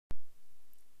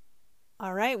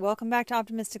All right, welcome back to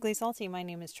Optimistically Salty. My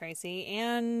name is Tracy,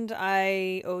 and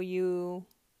I owe you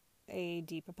a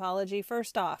deep apology.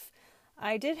 First off,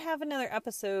 I did have another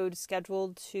episode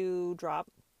scheduled to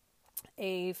drop,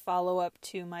 a follow up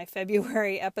to my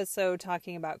February episode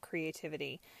talking about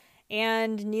creativity.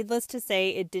 And needless to say,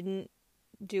 it didn't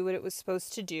do what it was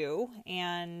supposed to do,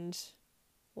 and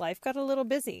life got a little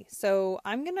busy. So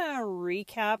I'm going to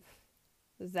recap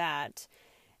that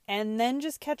and then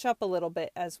just catch up a little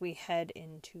bit as we head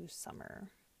into summer.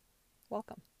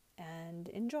 Welcome and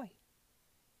enjoy.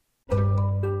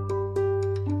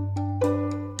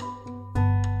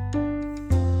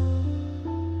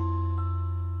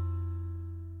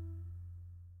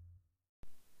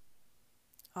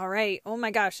 All right. Oh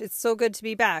my gosh, it's so good to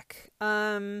be back.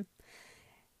 And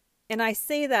I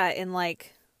say that in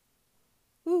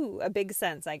a big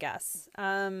sense, I guess.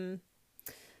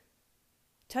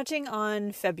 Touching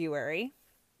on February,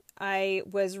 I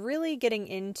was really getting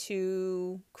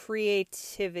into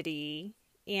creativity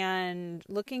and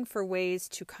looking for ways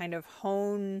to kind of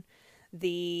hone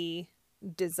the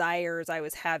desires I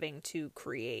was having to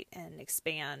create and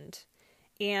expand,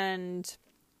 and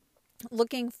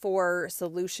looking for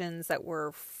solutions that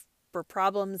were for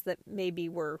problems that maybe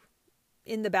were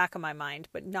in the back of my mind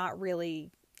but not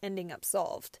really ending up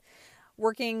solved.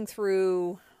 Working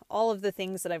through all of the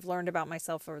things that I've learned about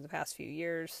myself over the past few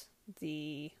years,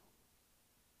 the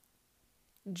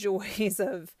joys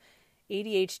of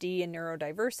ADHD and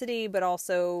neurodiversity, but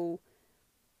also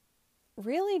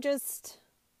really just,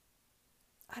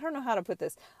 I don't know how to put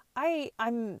this.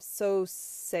 I'm so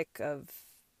sick of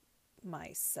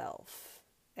myself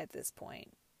at this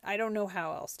point. I don't know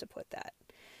how else to put that.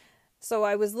 So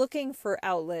I was looking for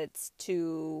outlets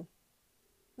to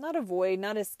not avoid,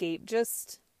 not escape,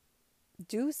 just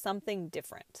do something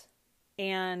different.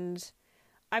 And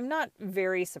I'm not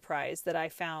very surprised that I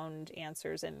found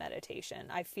answers in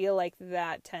meditation. I feel like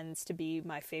that tends to be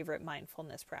my favorite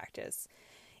mindfulness practice.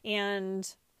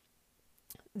 And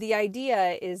the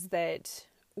idea is that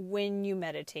when you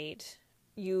meditate,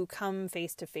 you come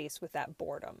face to face with that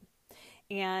boredom.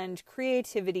 And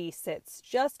creativity sits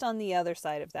just on the other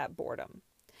side of that boredom.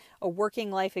 A working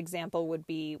life example would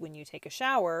be when you take a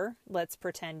shower. Let's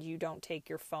pretend you don't take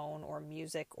your phone or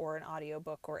music or an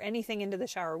audiobook or anything into the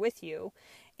shower with you,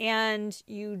 and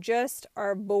you just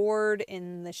are bored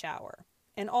in the shower.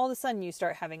 And all of a sudden you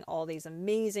start having all these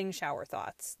amazing shower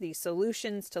thoughts, these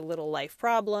solutions to little life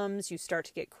problems. You start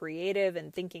to get creative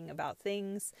and thinking about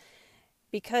things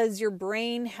because your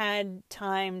brain had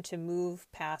time to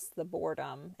move past the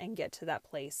boredom and get to that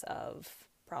place of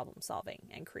problem solving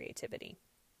and creativity.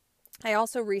 I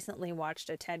also recently watched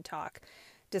a TED Talk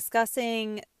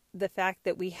discussing the fact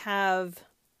that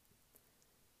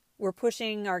we're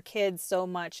pushing our kids so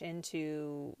much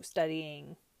into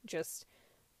studying just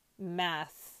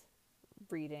math,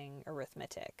 reading,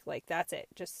 arithmetic. Like, that's it.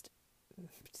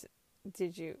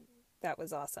 That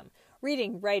was awesome.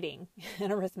 Reading, writing,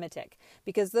 and arithmetic.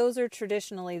 Because those are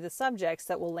traditionally the subjects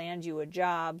that will land you a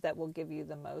job, that will give you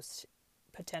the most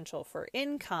potential for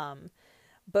income.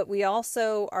 But we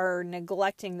also are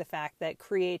neglecting the fact that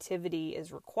creativity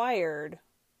is required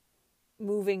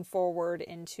moving forward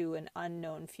into an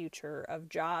unknown future of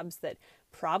jobs that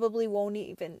probably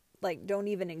don't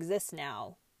even exist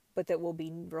now, but that will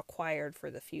be required for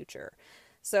the future.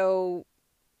 So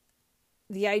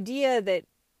the idea that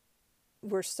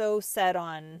we're so set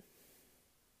on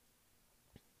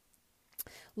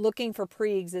looking for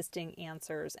pre-existing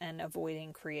answers and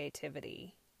avoiding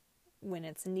creativity when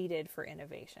it's needed for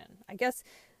innovation. I guess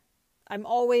I'm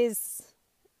always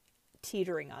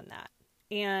teetering on that.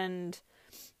 And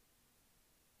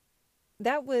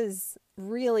that was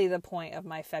really the point of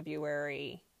my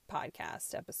February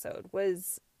podcast episode,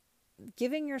 was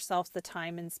giving yourself the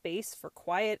time and space for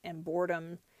quiet and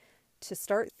boredom to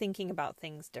start thinking about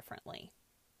things differently,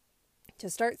 to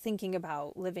start thinking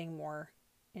about living more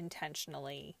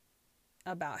intentionally,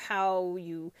 about how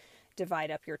you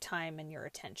divide up your time and your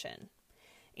attention,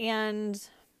 and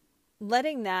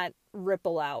letting that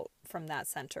ripple out from that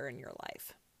center in your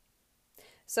life.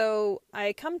 So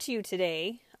I come to you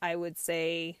today, I would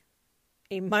say,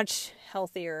 a much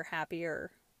healthier,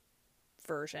 happier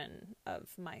version of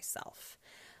myself.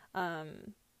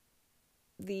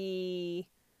 The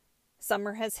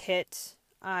summer has hit.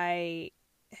 I'm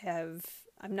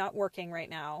not working right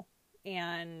now,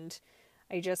 and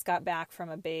I just got back from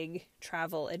a big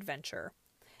travel adventure.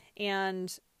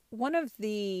 And one of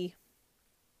the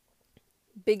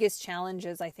biggest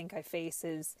challenges I think I face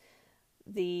is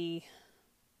the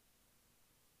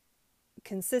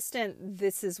consistent,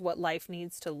 this is what life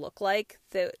needs to look like,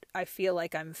 that I feel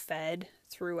like I'm fed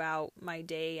throughout my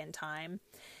day and time.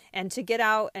 And to get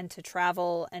out and to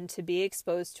travel and to be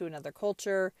exposed to another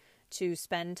culture, to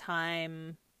spend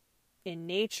time in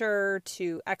nature,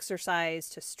 to exercise,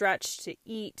 to stretch, to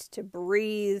eat, to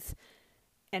breathe,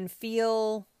 and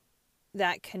feel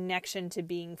that connection to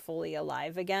being fully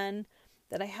alive again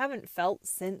that I haven't felt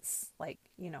since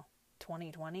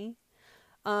 2020.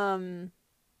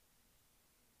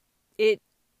 It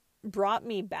brought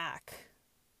me back.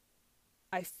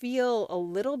 I feel a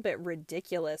little bit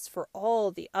ridiculous for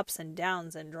all the ups and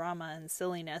downs and drama and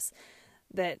silliness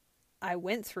that I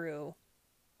went through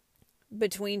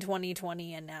between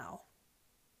 2020 and now.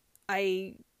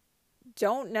 I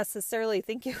don't necessarily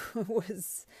think it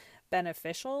was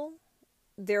beneficial.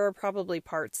 There are probably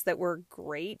parts that were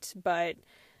great, but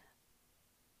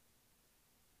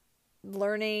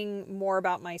learning more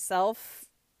about myself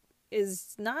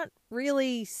is not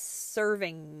really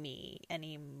serving me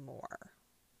anymore.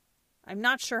 I'm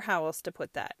not sure how else to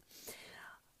put that.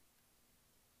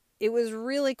 It was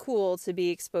really cool to be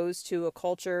exposed to a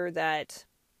culture that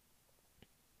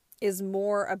is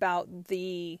more about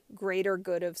the greater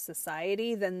good of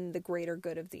society than the greater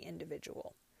good of the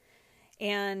individual.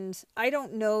 And I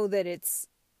don't know that it's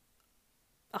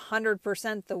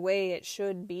 100% the way it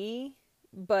should be,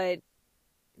 but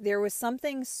there was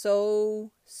something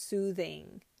so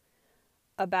soothing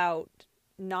about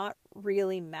not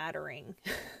really mattering,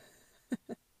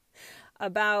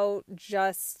 about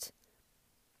just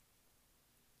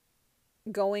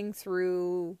going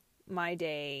through my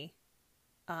day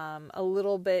a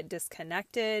little bit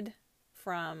disconnected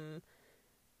from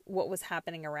what was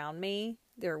happening around me.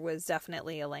 There was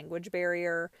definitely a language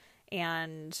barrier,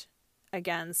 and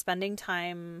again, spending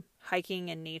time hiking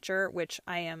in nature, which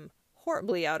I am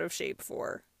horribly out of shape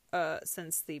for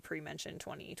since the pre-mentioned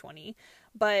 2020,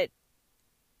 but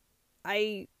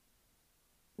I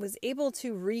was able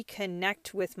to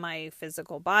reconnect with my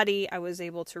physical body. I was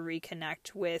able to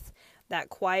reconnect with that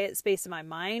quiet space in my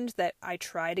mind that I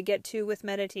try to get to with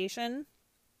meditation.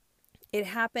 It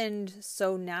happened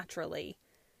so naturally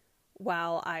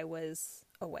while I was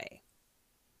away.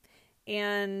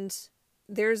 And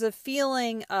there's a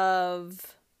feeling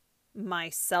of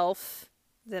myself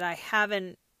that I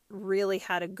haven't really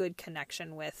had a good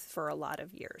connection with for a lot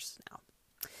of years now.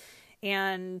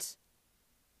 And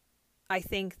I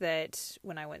think that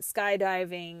when I went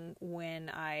skydiving,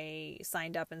 when I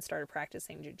signed up and started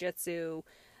practicing jiu-jitsu,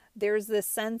 there's this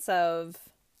sense of,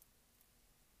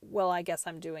 well, I guess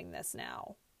I'm doing this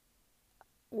now,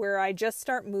 where I just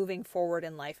start moving forward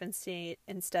in life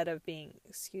instead of being,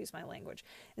 excuse my language,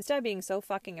 instead of being so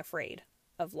fucking afraid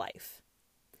of life.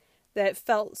 That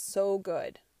felt so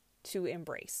good to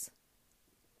embrace.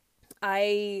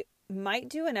 I might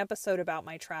do an episode about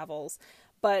my travels,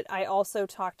 but I also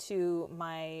talked to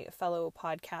my fellow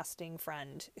podcasting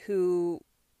friend who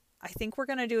I think we're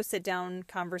going to do a sit-down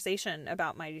conversation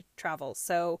about my travels.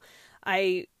 So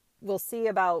I will see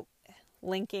about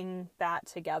linking that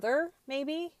together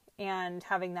maybe and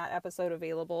having that episode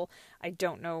available. I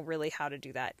don't know really how to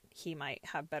do that. He might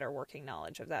have better working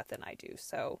knowledge of that than I do.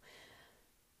 So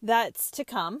that's to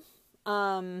come.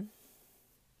 I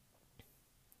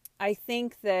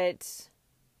think that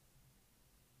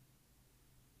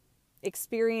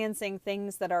experiencing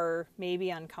things that are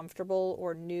maybe uncomfortable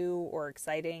or new or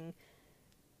exciting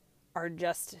are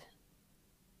just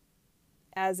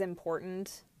as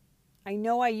important. I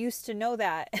know I used to know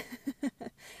that.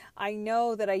 I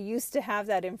know that I used to have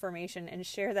that information and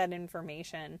share that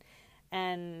information.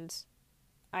 And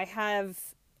I have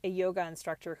a yoga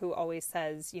instructor who always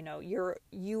says,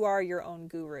 you are your own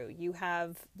guru. You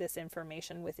have this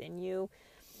information within you,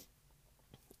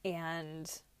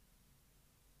 and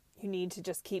you need to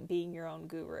just keep being your own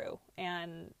guru.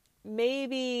 And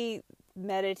maybe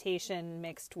meditation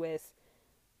mixed with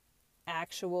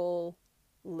actual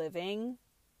living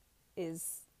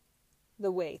is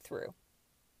the way through.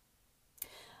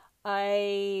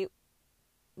 I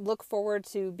look forward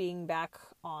to being back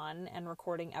on and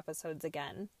recording episodes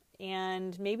again,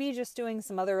 and maybe just doing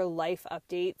some other life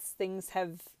updates. Things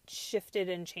have shifted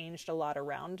and changed a lot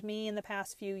around me in the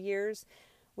past few years,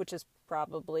 which is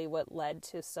probably what led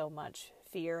to so much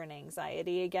fear and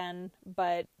anxiety again.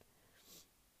 But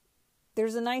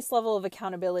there's a nice level of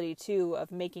accountability too,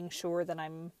 of making sure that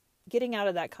I'm getting out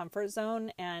of that comfort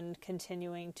zone and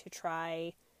continuing to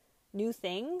try new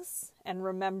things and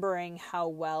remembering how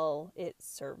well it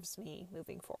serves me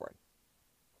moving forward.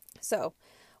 So,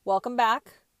 welcome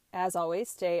back. As always,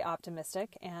 stay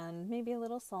optimistic and maybe a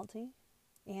little salty.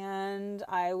 And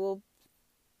I will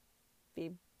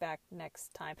be back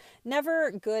next time.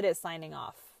 Never good at signing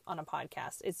off on a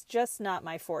podcast. It's just not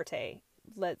my forte.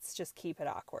 Let's just keep it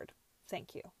awkward.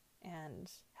 Thank you, and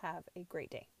have a great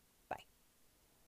day.